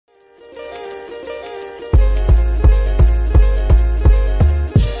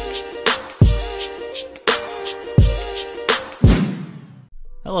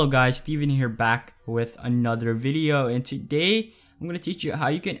Hello guys, Steven here back with another video, and today I'm going to teach you how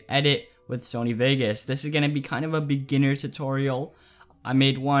you can edit with Sony Vegas. This is going to be kind of a beginner tutorial. I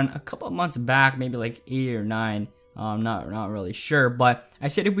made one a couple of months back, maybe like 8 or 9. I'm not really sure, but I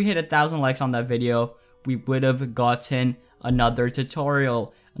said if we hit 1,000 likes on that video, we would have gotten another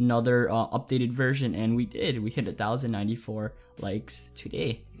tutorial, another updated version, and we did. We hit 1,094 likes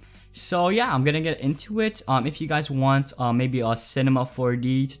today. So yeah, I'm gonna get into it. If you guys want maybe a Cinema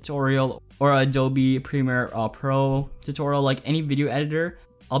 4D tutorial or Adobe Premiere Pro tutorial, like any video editor,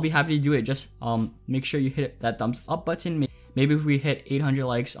 I'll be happy to do it. Just make sure you hit that thumbs up button. Maybe if we hit 800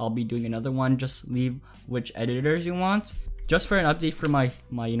 likes, I'll be doing another one. Just leave which editors you want. Just for an update for my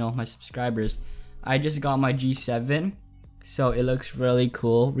subscribers, I just got my G7, so it looks really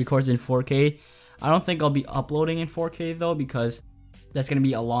cool. Records in 4K. I don't think I'll be uploading in 4K though, because that's gonna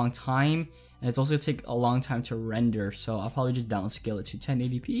be a long time, and it's also gonna take a long time to render, so I'll probably just downscale it to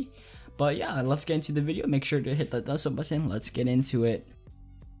 1080p. But yeah, let's get into the video. Make sure to hit the thumbs up button. Let's get into it.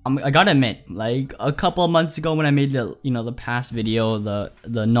 I gotta admit, like a couple of months ago when I made the past video, the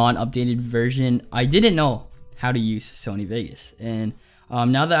non-updated version, I didn't know how to use Sony Vegas, and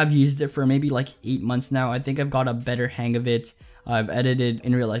now that I've used it for maybe like 8 months now, I think I've got a better hang of it. I've edited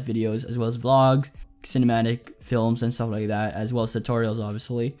in real life videos as well as vlogs, cinematic films and stuff like that, as well as tutorials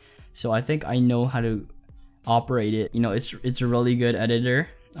obviously. So I think I know how to operate it. It's a really good editor.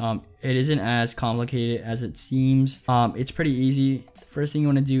 It isn't as complicated as it seems. It's pretty easy. The first thing you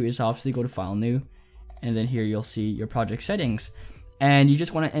want to do is obviously go to File New, and then here you'll see your project settings, and you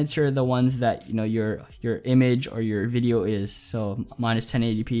just want to enter the ones that your image or your video is. So mine is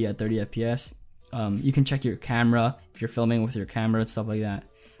 1080p at 30 fps. You can check your camera if you're filming with your camera and stuff like that,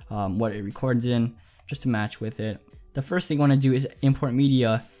 what it records in, just to match with it. The first thing I want to do is import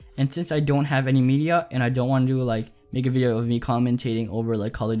media, and since I don't have any media and I don't want to do make a video of me commentating over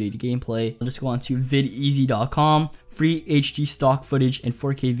like Call of Duty gameplay, I'll just go on to videasy.com, free HD stock footage and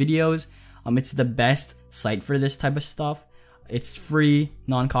 4K videos. It's the best site for this type of stuff. It's free,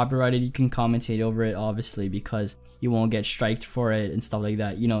 non-copyrighted. You can commentate over it obviously, because you won't get striked for it and stuff like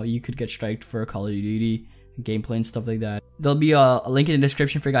that. You could get striked for Call of Duty gameplay and stuff like that. There'll be a link in the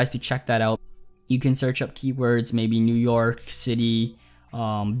description for you guys to check that out. You can search up keywords, maybe New York City,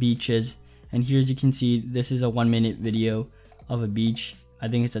 beaches, and here as you can see, this is a 1-minute video of a beach. I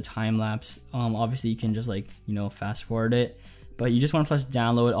think it's a time lapse. Obviously you can just fast forward it, but you just want to press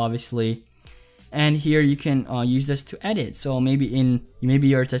download obviously, and here you can use this to edit. So maybe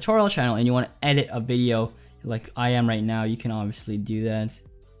you're a tutorial channel and you want to edit a video like I am right now, you can obviously do that.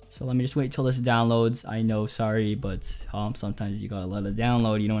 So let me just wait till this downloads. I know, sorry, but sometimes you gotta let it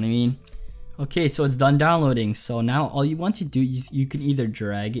download, you know what I mean? Okay, so it's done downloading. So now all you want to do is you can either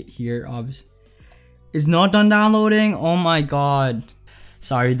drag it here. Obviously, it's not done downloading. Oh my god.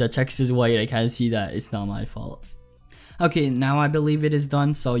 Sorry, the text is white. I can't see that. It's not my fault. Okay, now I believe it is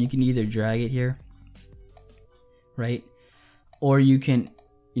done. So you can either drag it here, right? Or you can,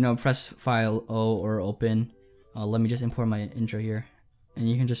 press File O or Open. Let me just import my intro here, and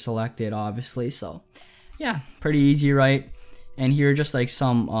you can just select it obviously. So yeah, pretty easy, right? And here are just like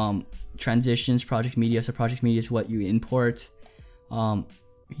some transitions, project media. So project media is what you import.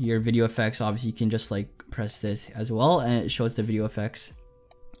 Here video effects, obviously you can just press this as well, and it shows the video effects.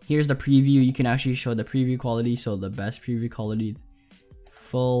 Here's the preview. You can actually show the preview quality, so the best preview quality,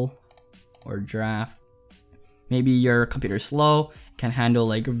 full or draft. Maybe your computer is slow, can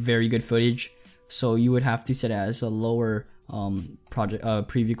handle very good footage, so you would have to set it as a lower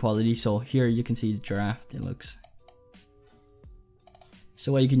preview quality. So here you can see it's draft. It looks.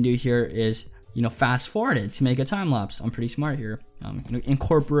 So what you can do here is, fast forward it to make a time lapse. I'm pretty smart here,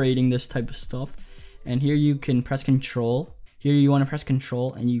 incorporating this type of stuff. And here you can press Control. Here you want to press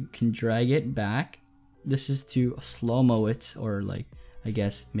Control, and you can drag it back. This is to slow-mo it, or I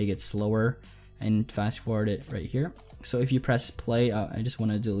guess make it slower, and fast forward it right here. So if you press play, I just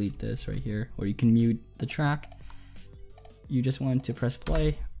want to delete this right here, or you can mute the track. You just want to press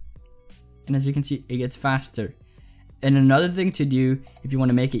play, and as you can see, it gets faster. And another thing to do if you want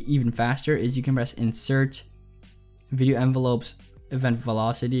to make it even faster is you can press Insert, Video Envelopes, Event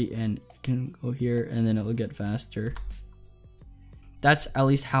Velocity, and you can go here and then it will get faster. That's at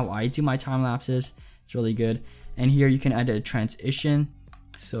least how I do my time lapses. It's really good. And here you can add a transition.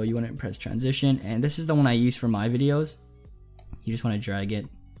 So you want to press Transition, and this is the one I use for my videos. You just want to drag it.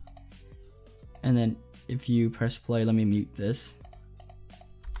 And then if you press play, let me mute this.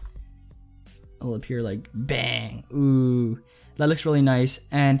 It'll appear bang. Ooh, that looks really nice.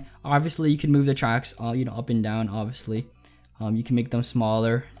 And obviously you can move the tracks up and down. Obviously you can make them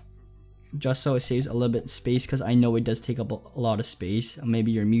smaller. just so it saves a little bit of space, because I know it does take up a lot of space.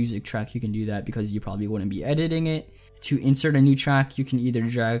 Maybe your music track, you can do that because you probably wouldn't be editing it. To insert a new track, you can either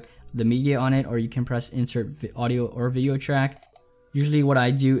drag the media on it, or you can press insert audio or video track. Usually what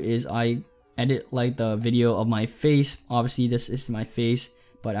I do is I edit like the video of my face. Obviously this is my face,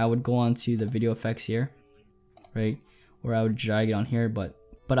 but I would go on to the video effects here, right, where I would drag it on here, but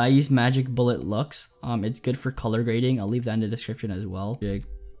I use Magic Bullet Lux. It's good for color grading. I'll leave that in the description as well.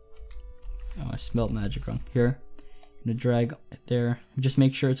 Oh, I spelled magic wrong. Here, I'm gonna drag it there. Just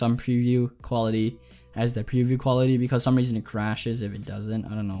make sure it's on preview quality, as the preview quality, because some reason it crashes if it doesn't. I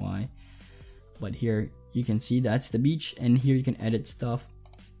don't know why. But here you can see that's the beach, and here you can edit stuff.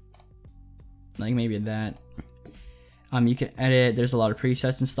 Like maybe that. You can edit. There's a lot of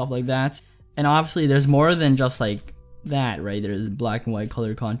presets and stuff like that. And obviously there's more than just like that, right? There's black and white,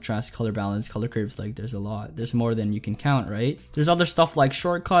 color contrast, color balance, color curves. Like there's a lot. There's more than you can count, right? There's other stuff like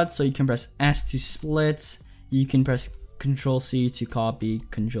shortcuts, so you can press S to split. You can press Control C to copy,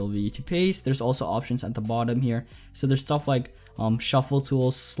 Control V to paste. There's also options at the bottom here. So there's stuff like shuffle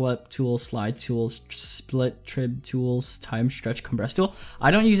tools, slip tools, slide tools, split, trim tools, time stretch, compress tool. I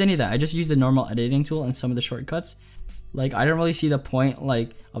don't use any of that. I just use the normal editing tool and some of the shortcuts. Like I don't really see the point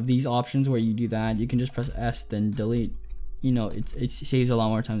like of these options where you do that. You can just press S then delete. You know, it saves a lot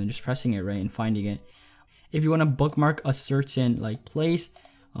more time than just pressing it, right, and finding it. If you want to bookmark a certain like place,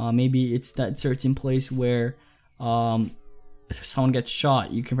 maybe it's that certain place where if someone gets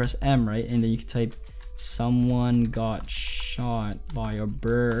shot, you can press M, right, and then you can type someone got shot by a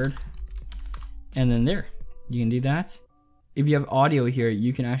bird, and then there you can do that. If you have audio here,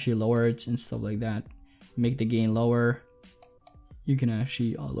 you can actually lower it and stuff like that. Make the gain lower. You can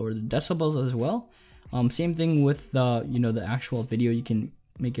actually lower the decibels as well. Same thing with the the actual video. You can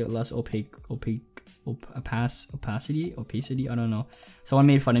make it less opacity. I don't know. Someone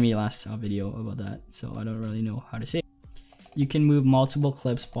made fun of me last video about that, so I don't really know how to say it. You can move multiple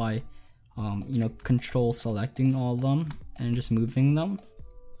clips by control selecting all of them and just moving them.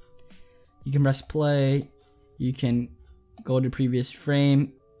 You can press play. You can go to previous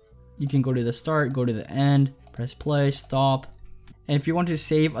frame. You can go to the start, go to the end, press play, stop. And if you want to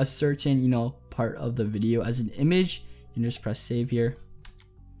save a certain part of the video as an image, you can just press save here,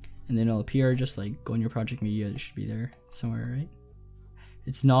 and then it'll appear. Just like go in your project media. It should be there somewhere, right?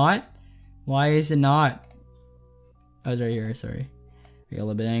 It's not. Why is it not? Oh, it's right here. Sorry, I got a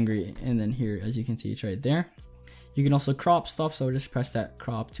little bit angry. And then here, as you can see, it's right there. You can also crop stuff, so just press that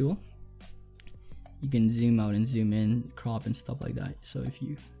crop tool. You can zoom out and zoom in, crop and stuff like that. So if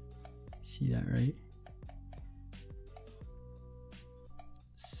you see that, right?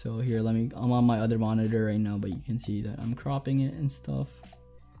 So here, I'm on my other monitor right now, but you can see that I'm cropping it and stuff.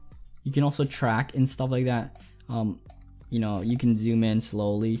 You can also track and stuff like that. You can zoom in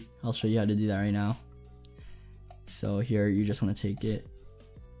slowly. I'll show you how to do that right now. So here, you just want to take it.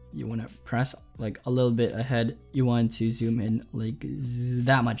 You want to press like a little bit ahead. You want to zoom in like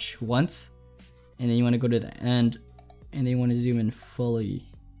that much once, and then you want to go to the end, and then you want to zoom in fully.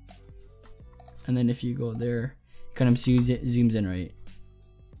 And then if you go there, it kind of zooms in, right?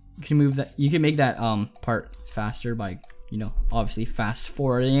 You can move that. You can make that part faster by obviously fast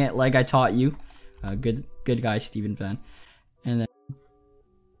forwarding it like I taught you. Good guy, Steven Fan. And then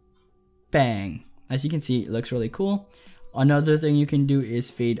bang. As you can see, it looks really cool. Another thing you can do is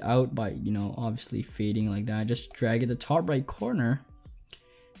fade out by obviously fading like that. Just drag it the top right corner,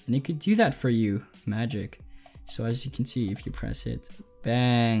 and it could do that for you. Magic. So as you can see, if you press it,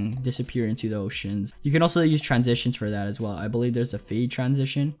 bang, disappear into the oceans. You can also use transitions for that as well. I believe there's a fade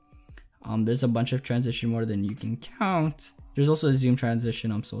transition. There's a bunch of transition, more than you can count. There's also a zoom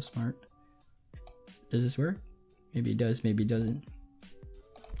transition. I'm so smart. Does this work? Maybe it does, maybe it doesn't.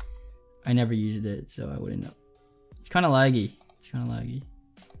 I never used it, so I wouldn't know. It's kind of laggy.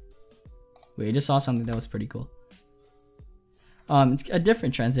 Wait, I just saw something that was pretty cool. It's a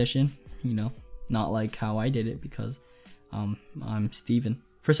different transition, not like how I did it, because I'm Steven.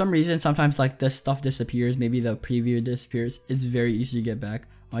 For some reason, sometimes like this stuff disappears. Maybe the preview disappears. It's very easy to get back.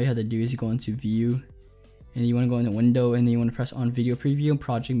 All you have to do is go into view, and you want to go in the window, and then you want to press on video preview and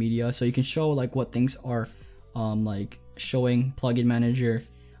project media, so you can show like what things are like showing. Plugin manager.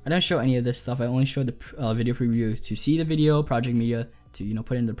 I don't show any of this stuff. I only show the video preview to see the video, project media to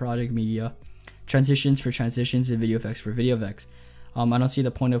put in the project media, transitions for transitions, and video effects for video effects. I don't see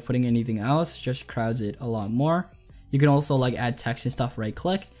the point of putting anything else. Just crowds it a lot more. You can also like add text and stuff. Right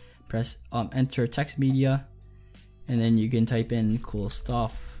click, press enter text media, and then you can type in cool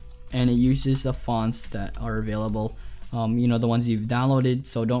stuff, and it uses the fonts that are available, the ones you've downloaded.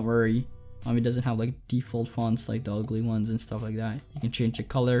 So don't worry, it doesn't have like default fonts like the ugly ones and stuff like that. You can change the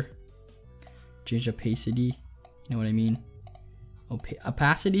color. change opacity. You know what I mean?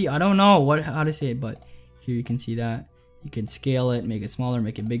 Opacity? I don't know how to say it, but here you can see that. You can scale it, make it smaller,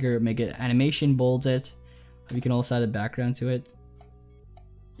 make it bigger, make it animation, bold it. You can also add a background to it.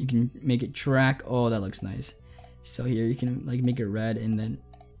 You can make it track. Oh, that looks nice. So here you can like make it red and then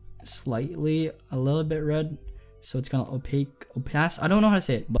slightly a little bit red, so it's kind of opaque. I don't know how to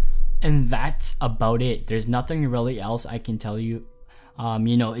say it, but and that's about it. There's nothing really else I can tell you.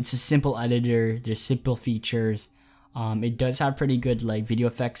 You know, it's a simple editor. There's simple features. It does have pretty good like video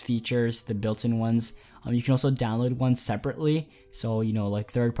effects features, the built-in ones. You can also download ones separately, so you know, like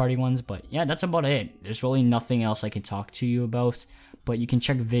third-party ones. But yeah, that's about it. There's really nothing else I can talk to you about. But you can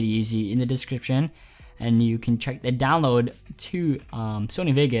check Videasy in the description, and you can check the download to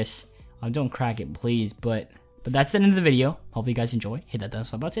Sony Vegas. Don't crack it, please. But that's the end of the video. Hopefully you guys enjoy. Hit that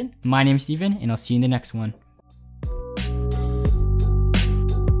thumbs up button. My name is Steven, and I'll see you in the next one.